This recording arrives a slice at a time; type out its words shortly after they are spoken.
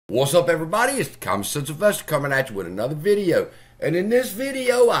What's up, everybody? It's the Common Sense Investor coming at you with another video. And in this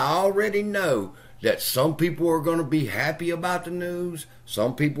video, I already know that some people are going to be happy about the news.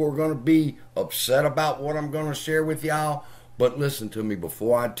 Some people are going to be upset about what I'm going to share with y'all. But listen to me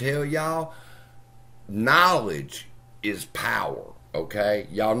before I tell y'all, knowledge is power, okay?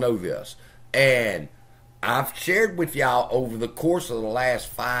 Y'all know this. And I've shared with y'all over the course of the last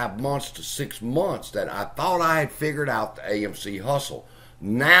 5 months to 6 months that I thought I had figured out the AMC hustle.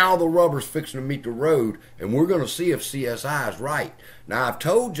 Now the rubber's fixing to meet the road, and we're going to see if CSI is right. Now, I've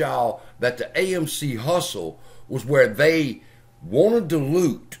told y'all that the AMC hustle was where they want to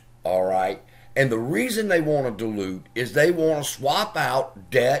dilute, all right? And the reason they want to dilute is they want to swap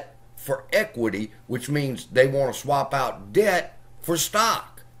out debt for equity, which means they want to swap out debt for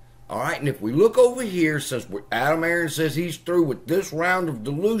stock. All right, and if we look over here, since Adam Aaron says he's through with this round of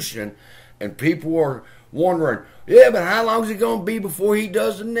dilution, and people are wondering, yeah, but how long is it going to be before he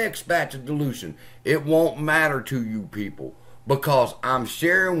does the next batch of dilution? It won't matter to you people, because I'm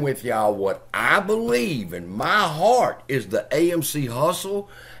sharing with y'all what I believe in my heart is the AMC hustle,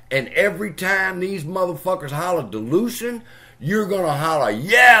 and every time these motherfuckers holler dilution, you're going to holler,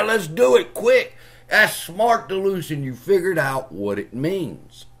 yeah, let's do it quick. That's smart dilution. You figured out what it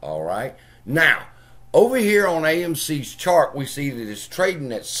means, all right? Now, over here on AMC's chart, we see that it's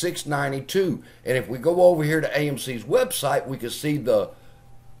trading at 692. And if we go over here to AMC's website, we can see the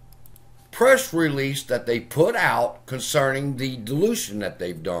press release that they put out concerning the dilution that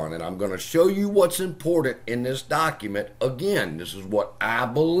they've done. And I'm going to show you what's important in this document. Again, this is what I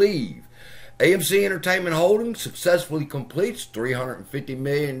believe. AMC Entertainment Holdings successfully completes $350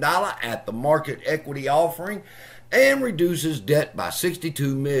 million at the market equity offering and reduces debt by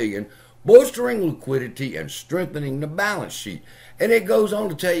 $62 million, bolstering liquidity and strengthening the balance sheet. And it goes on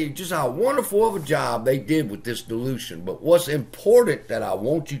to tell you just how wonderful of a job they did with this dilution. But what's important that I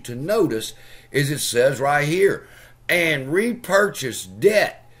want you to notice is it says right here, and repurchased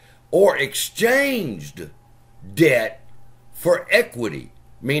debt or exchanged debt for equity.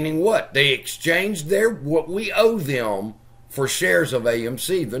 Meaning what? They exchanged what we owe them for shares of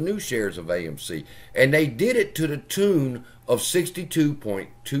AMC, the new shares of AMC. And they did it to the tune of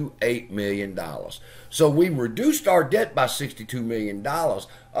 $62.28 million. So we reduced our debt by $62 million.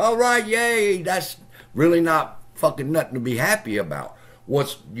 All right, yay, that's really not fucking nothing to be happy about.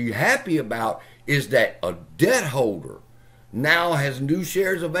 What's you happy about is that a debt holder now has new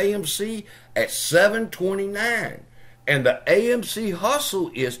shares of AMC at $7.29. And the AMC hustle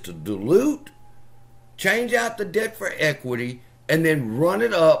is to dilute, change out the debt for equity, and then run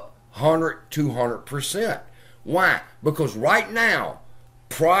it up 200%. Why? Because right now,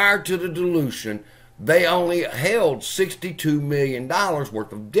 prior to the dilution, they only held $62 million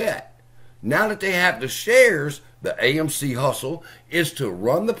worth of debt. Now that they have the shares, the AMC hustle is to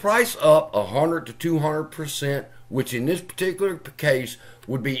run the price up 100 to 200%, which in this particular case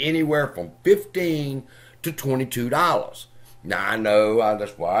would be anywhere from $15 to $22. Now, I know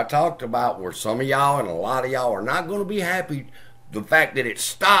that's why I talked about where some of y'all and a lot of y'all are not going to be happy the fact that it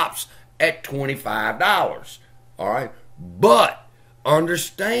stops at $25. All right? But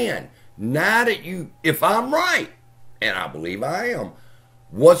understand, now that if I'm right, and I believe I am,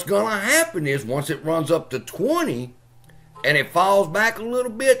 what's going to happen is once it runs up to 20 and it falls back a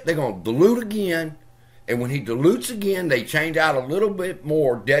little bit, they're going to dilute again. And when he dilutes again, they change out a little bit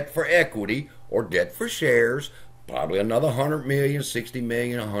more debt for equity or debt for shares, probably another 100 million, 60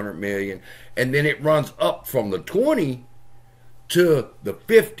 million, 100 million. And then it runs up from the 20 to the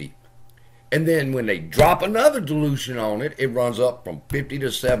 50. And then when they drop another dilution on it, it runs up from 50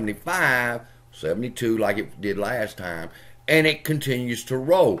 to 75, 72 like it did last time, and it continues to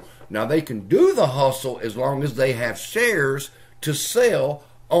roll. Now, they can do the hustle as long as they have shares to sell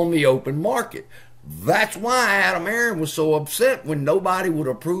on the open market. That's why Adam Aaron was so upset when nobody would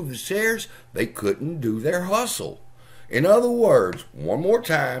approve the shares. They couldn't do their hustle. In other words, one more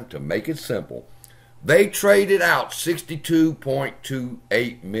time to make it simple, they traded out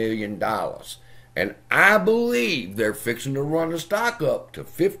 $62.28 million. And I believe they're fixing to run the stock up to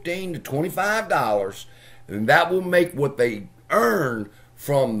 $15 to $25. And that will make what they earn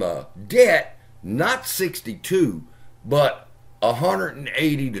from the debt not 62, but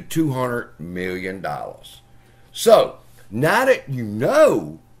 180 to 200 million dollars. So now that you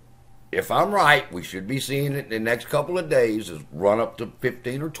know, if I'm right, we should be seeing it in the next couple of days is run up to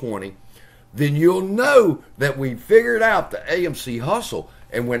 15 or 20. Then you'll know that we figured out the AMC hustle.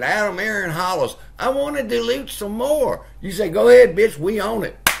 And when Adam Aaron hollers, I want to dilute some more, you say, go ahead, bitch, we own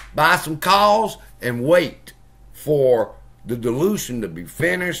it. Buy some calls and wait for the dilution to be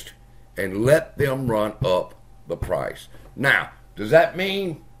finished and let them run up the price. Now, does that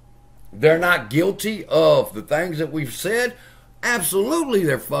mean they're not guilty of the things that we've said? Absolutely,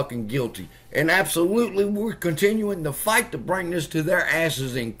 they're fucking guilty. And absolutely, we're continuing the fight to bring this to their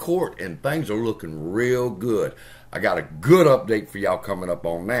asses in court, and things are looking real good. I got a good update for y'all coming up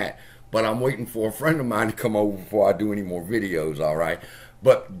on that, but I'm waiting for a friend of mine to come over before I do any more videos, all right?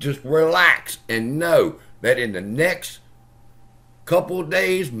 But just relax and know that in the next couple of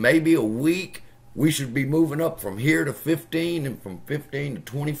days, maybe a week, we should be moving up from here to 15 and from 15 to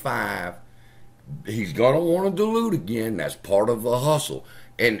 25. He's going to want to dilute again. That's part of the hustle.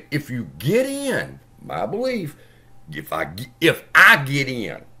 And if you get in, my belief, if I get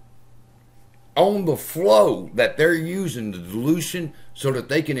in on the flow that they're using the dilution so that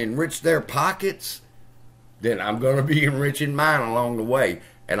they can enrich their pockets, then I'm going to be enriching mine along the way.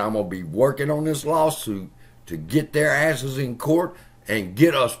 And I'm going to be working on this lawsuit to get their asses in court and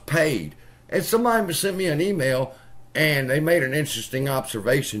get us paid. And somebody sent me an email, and they made an interesting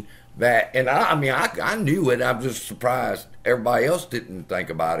observation that, and I knew it, I'm just surprised everybody else didn't think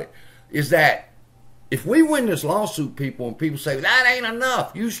about it, is that if we win this lawsuit, people, and people say, that ain't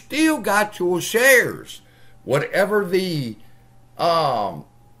enough, you still got your shares. Whatever the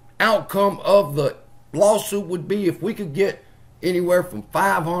outcome of the lawsuit would be, if we could get anywhere from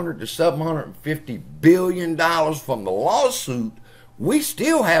 $500 to $750 billion from the lawsuit, we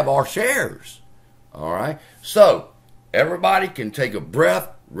still have our shares. All right? So, everybody can take a breath,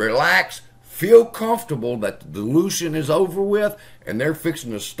 relax, feel comfortable that the dilution is over with, and they're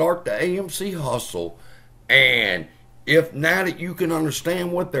fixing to start the AMC hustle. And if now that you can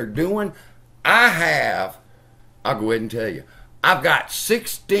understand what they're doing, I'll go ahead and tell you, I've got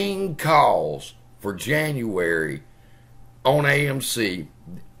 16 calls for January on AMC.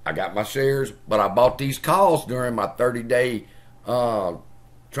 I got my shares, but I bought these calls during my 30-day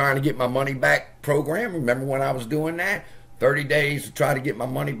trying to get my money back program. Remember when I was doing that? 30 days to try to get my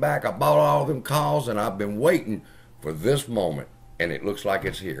money back. I bought all of them calls, and I've been waiting for this moment, and it looks like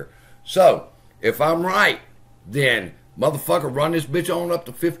it's here. So, if I'm right, then motherfucker, run this bitch on up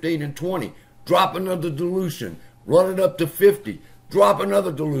to 15 and 20. Drop another dilution. Run it up to 50. Drop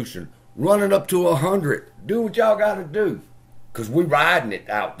another dilution. Run it up to 100. Do what y'all got to do. Because we riding it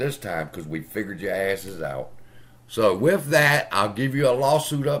out this time because we figured your asses out. So with that, I'll give you a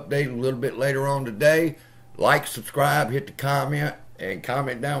lawsuit update a little bit later on today. Like, subscribe, hit the comment, and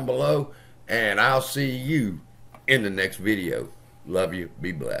comment down below. And I'll see you in the next video. Love you.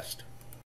 Be blessed.